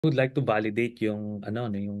would like to validate yung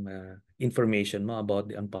yung information mo about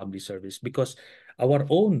the unpublished service because our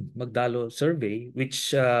own Magdalo survey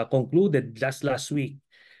which concluded last week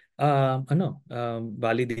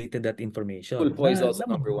validated that information Tulfo is na also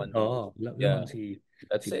number one. lamang Yeah, si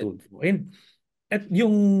that's it. Tulfo. And at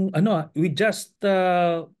yung with just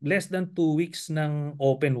less than 2 weeks ng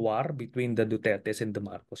open war between the Dutertes and the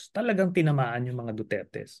Marcos, talagang tinamaan yung mga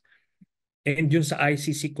Dutertes. And yun sa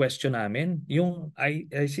ICC question namin, yung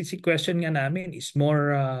ICC question nga namin is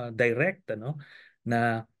more direct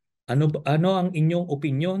na ano ang inyong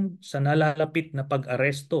opinion sa nalalapit na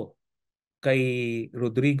pag-aresto kay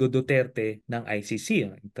Rodrigo Duterte ng ICC,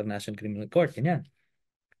 International Criminal Court, ganyan.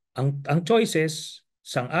 Ang choices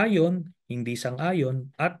sang-ayon, hindi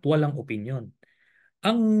sang-ayon at walang opinion.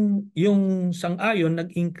 Ang yung sang-ayon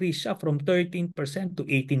nag-increase siya from 13% to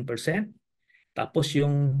 18%. Tapos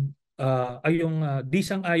yung di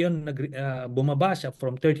sang-ayon bumaba siya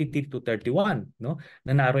from 33 to 31, no?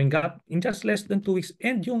 Na narrowing gap in just less than 2 weeks.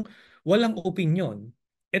 And yung walang opinion,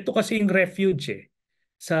 ito kasi yung refuge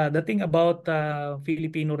sa the thing about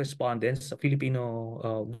Filipino respondents, Filipino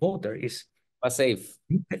voter is Pa-safe.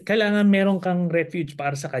 kailangan meron kang refuge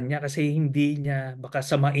para sa kanya kasi hindi niya baka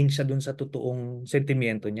samain siya dun sa totoong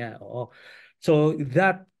sentimiento niya. Oo. So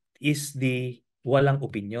that is the walang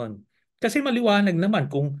opinion. Kasi maliwanag naman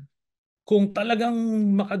kung talagang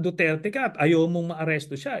maka-Duterte ka at ayaw mong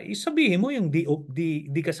maaresto siya, isabihin mo yung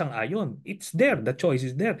di ka sang-ayon. It's there. The choice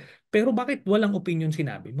is there. Pero bakit walang opinion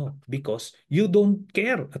sinabi mo? Because you don't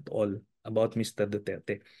care at all about Mr.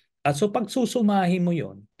 Duterte. At so pag susumahin mo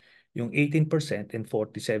yon yung 18% and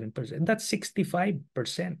 47%, that's 65%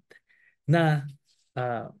 na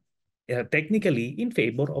uh, technically in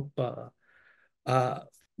favor of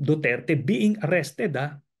Duterte being arrested.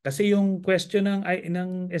 Kasi yung question ng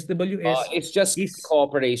SWS It's just is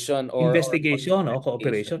cooperation or investigation o investigation.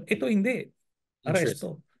 cooperation. Ito hindi, Interesting.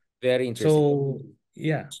 arresto. Very interesting. So,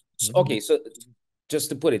 yeah. Okay, so just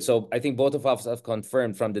to put it, so I think both of us have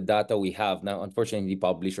confirmed from the data we have now, unfortunately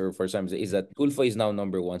published or for some, is that Tulfo is now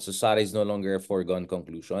number one. So Sara is no longer a foregone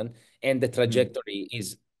conclusion. And the Mm. trajectory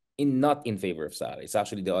is not in favor of Sara. It's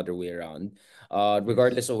actually the other way around, Yes.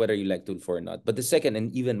 regardless of whether you like Tulfo or not. But the second and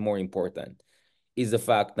even more important is the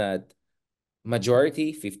fact that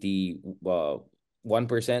majority, 51%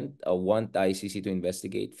 want ICC to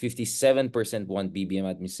investigate, 57% want BBM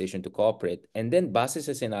administration to cooperate, and then base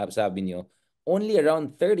sa sabi nyo, only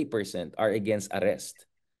around 30% are against arrest.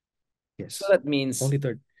 So Yes. that means Only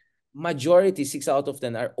third. majority, 6 out of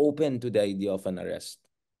 10 are open to the idea of an arrest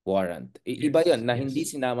warrant. Iba Yes. yun na hindi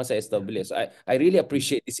Yes. sinama sa Yeah. SWS. I really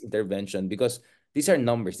appreciate this intervention because these are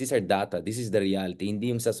numbers, these are data, this is the reality. Hindi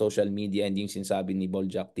yung sa social media, hindi yung sinasabi ni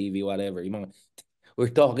Boljak TV, whatever. Yung mga,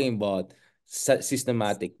 we're talking about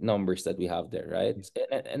systematic numbers that we have there, right? Yes.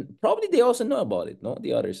 And probably they also know about it, no?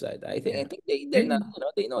 The other side. I Yeah. think they're not,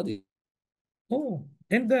 And they know this. oh,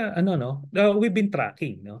 and we've been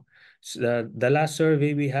tracking, no? The last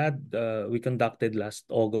survey we had, we conducted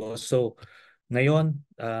last August. So ngayon,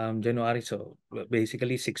 January, so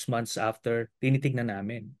basically 6 months after, tinitignan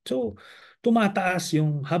namin. So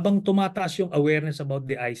habang tumataas yung awareness about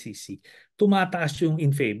the ICC, tumataas yung in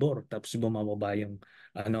favor, tapos bumababa yung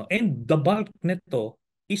and the bulk nito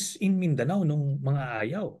is in Mindanao nung mga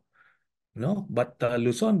ayaw, no? But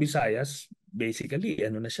Luzon, Visayas, basically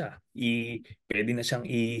na siya, pwede na siyang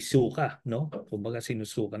isuka, no? Kumbaga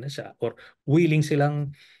sinusuka na siya or willing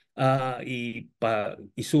silang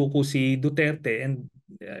isuko si Duterte and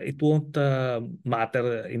it won't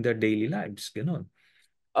matter in their daily lives, ganun.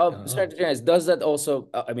 Oo. Senator Terence, does that also,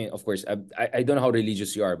 I mean, of course, I don't know how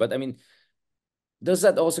religious you are, but I mean, does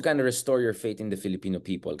that also kind of restore your faith in the Filipino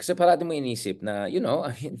people? Kasi parati mo inisip na,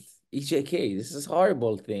 I mean, EJK, this is a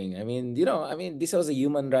horrible thing. I mean, I mean, this was a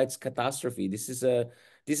human rights catastrophe. This is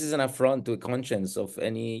an affront to the conscience of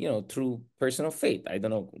any, true person of faith. I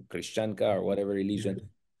don't know, Christian ka or whatever religion. Yeah.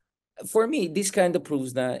 For me, this kind of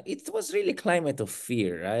proves that it was really climate of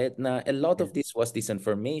fear, right? Na a lot Yeah. of this was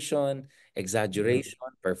disinformation, Yeah. exaggeration,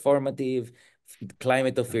 performative,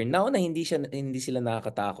 climate of fear. Now na hindi sila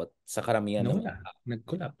nakakatakot sa karamihan ng Nawala.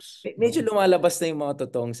 Nag-collapse. medyo Oo. lumalabas na yung mga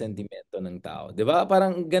totoong sentimento ng tao. 'Di ba?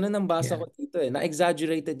 Parang ganun ang basa Yeah. ko dito eh.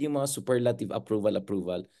 Na-exaggerated yung mga superlative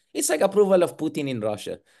approval. It's like approval of Putin in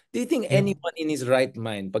Russia. Do you think Yeah. anyone in his right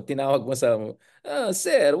mind, pag tinawag mo sa,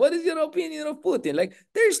 sir, what is your opinion of Putin? Like,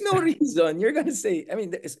 there's no reason you're gonna say, I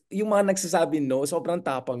mean, yung mga nagsasabi no, sobrang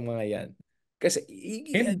tapang mga yan. Kasi,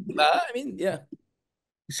 di And ba? I mean, yeah.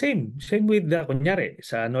 Same with kunyari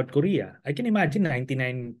sa North Korea. I can imagine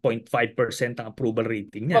 99.5% ang approval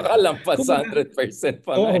rating niyan. Makalampas sa Kumbaga, 100%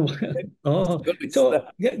 pa nga oo. eh. Oo. Tulis So, na.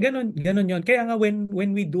 ganun 'yon. Kaya nga when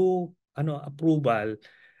we do approval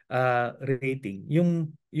rating,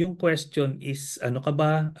 yung question is ano ka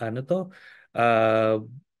ba? Ano to? Uh,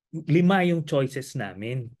 5 yung choices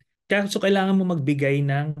namin. Kaya so kailangan mo magbigay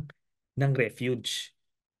ng refuge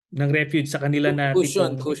sa kanila na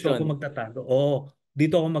Cushion, tipong dito ako cushion. magtatago. Oo,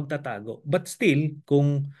 dito ako magtatago. But still,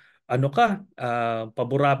 kung ano ka,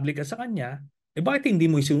 paborable ka sa kanya, bakit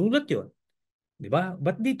hindi mo isinulat 'yon? 'Di ba?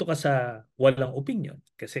 Ba't dito ka sa walang opinion?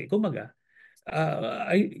 Kasi kumaga,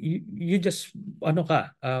 you just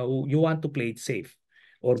you want to play it safe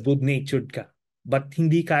or good-natured ka. But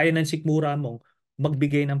hindi kaya ng sikmura mong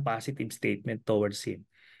magbigay ng positive statement towards him.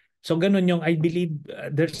 So ganun yung I believe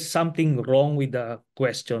there's something wrong with the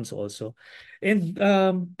questions also. And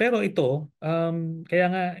pero ito kaya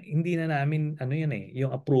nga hindi na namin ano yun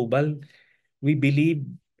yung approval, we believe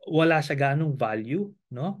wala sa ganong value,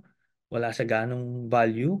 no? Wala sa ganong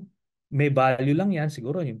value. May value lang yan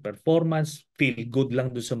siguro yung performance, feel good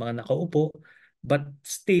lang doon sa mga nakaupo. But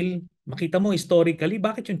still, makita mo historically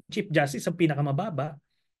bakit yung Chief Justice ang pinakamababa?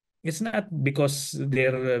 It's not because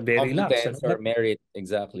they're very lax, ano? Competence or merit,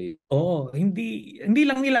 exactly. Oo, hindi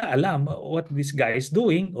lang nila alam what this guy is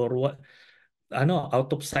doing or what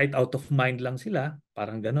out of sight, out of mind lang sila,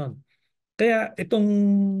 parang ganon. Kaya itong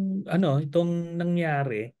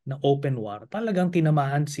nangyari na open war, talagang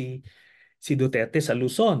tinamaan si Duterte sa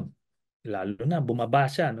Luzon. Lalo na bumaba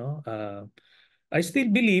siya, no? I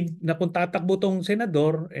still believe na kung tatakbo tong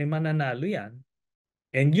senador, mananalo yan.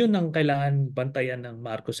 And yun ang kailangan bantayan ng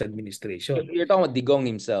Marcos administration. You're talking about Digong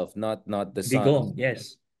himself, not the son. Digong,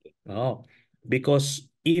 yes. Oh,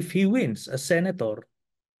 because if he wins as senator,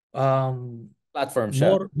 um, Platform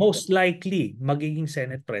siya. most likely magiging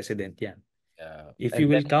Senate President yan. Yeah. If And you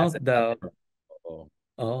then will he has a count the platform.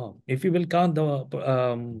 Oo. if you will count the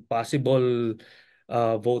possible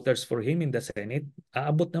voters for him in the Senate,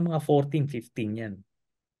 aabot ng mga 14, 15 yan.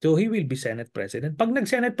 So he will be Senate President. Pag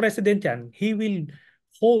nag-Senate President yan, he will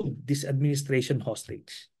hold this administration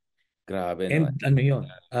hostage. Grabe, no? And ano yun,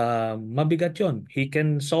 mabigat yun. He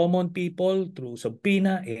can summon people through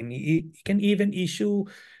subpoena and he can even issue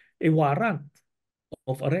a warrant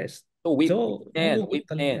of arrest. So whip So, and magugut whip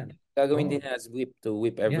talaga and yan. gagawin din Oh, niya as whip to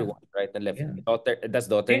whip yeah, everyone right and left. yeah. Daughter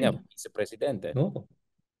niya, And, vice presidente. no.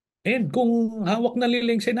 And kung hawak na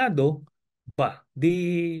nila yung Senado,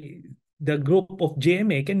 the group of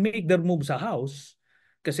GMA can make their move sa House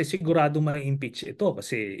kasi sigurado ma-impeach ito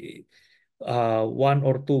kasi one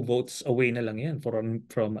or two votes away na lang yan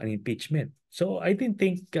from an impeachment. So I didn't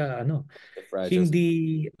think The fragile. hindi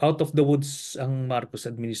out of the woods ang Marcos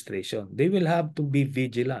administration. They will have to be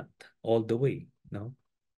vigilant all the way, no?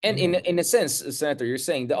 And in Ayun. in a sense, Senator, you're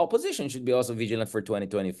saying the opposition should be also vigilant for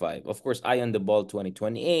 2025. Of course, eye on the ball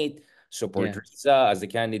 2028, support Yeah. Risa as the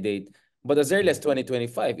candidate. But as early Yeah. as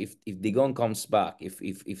 2025, if Digong comes back, if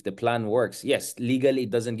the plan works, yes, legally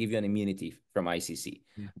it doesn't give you an immunity from ICC.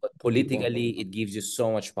 Yeah. But Hindi po. politically, it gives you so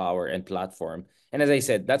much power and platform. And as I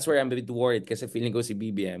said, that's where I'm a bit worried kasi feeling ko si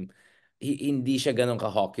BBM, hindi siya ganun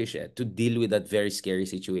ka-hawkish to deal with that very scary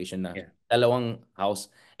situation na Yeah. dalawang house.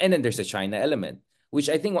 And then there's a China element which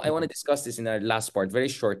I think I want Mhm. to discuss this in our last part very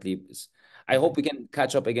shortly. I Okay. hope we can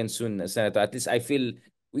catch up again soon, Senator. At least I feel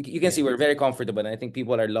you can Yeah. see we're very comfortable, and I think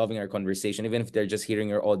people are loving our conversation, even if they're just hearing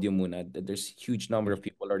your audio, Muna. There's huge number Yeah. of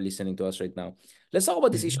people are listening to us right now. Let's talk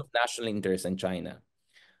about this issue Mhm. of national interest in China.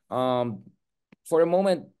 Um, for a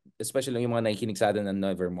moment, especially yung mga nakikinig sa atin ng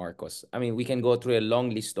Never Marcos. I mean, we can go through a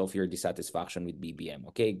long list of your dissatisfaction with BBM.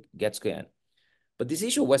 Okay, gets ko yan. But this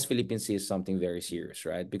issue of West Philippine Sea is something very serious,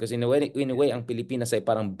 right? Because in a way, ang Pilipinas ay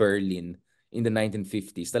parang Berlin in the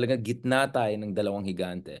 1950s. Talagang gitna tayo ng dalawang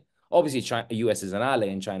higante. Obviously, US is an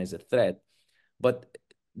ally and China is a threat. But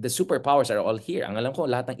the superpowers are all here. Ang alam ko,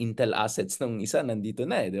 lahat ng intel assets ng isa nandito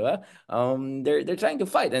na di ba? They're trying to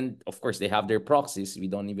fight. And of course, they have their proxies. We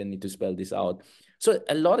don't even need to spell this out. So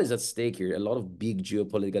a lot is at stake here. A lot of big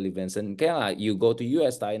geopolitical events. And kaya nga, you go to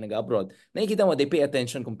US, tayo nag-abroad, nakikita mo, they pay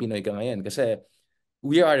attention kung Pinoy ka ngayon. Kasi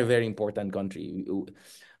we are a very important country.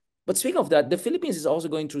 But speaking of that, the Philippines is also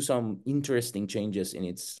going through some interesting changes in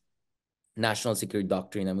its national security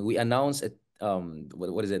doctrine. I mean, we announced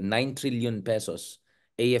what is it, 9 trillion pesos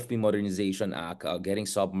AFP Modernization Act, getting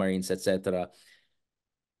submarines, etc.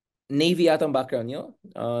 Navy yata ang background nyo,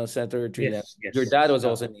 Senator Trillian. Yes. Your Yes. dad was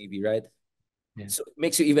also Navy, right? Yeah. So it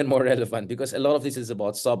makes you even more relevant because a lot of this is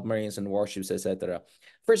about submarines and warships, etc.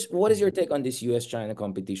 First, what is your Mhm. take on this US-China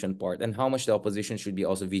competition part and how much the opposition should be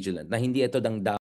also vigilant? Na hindi ito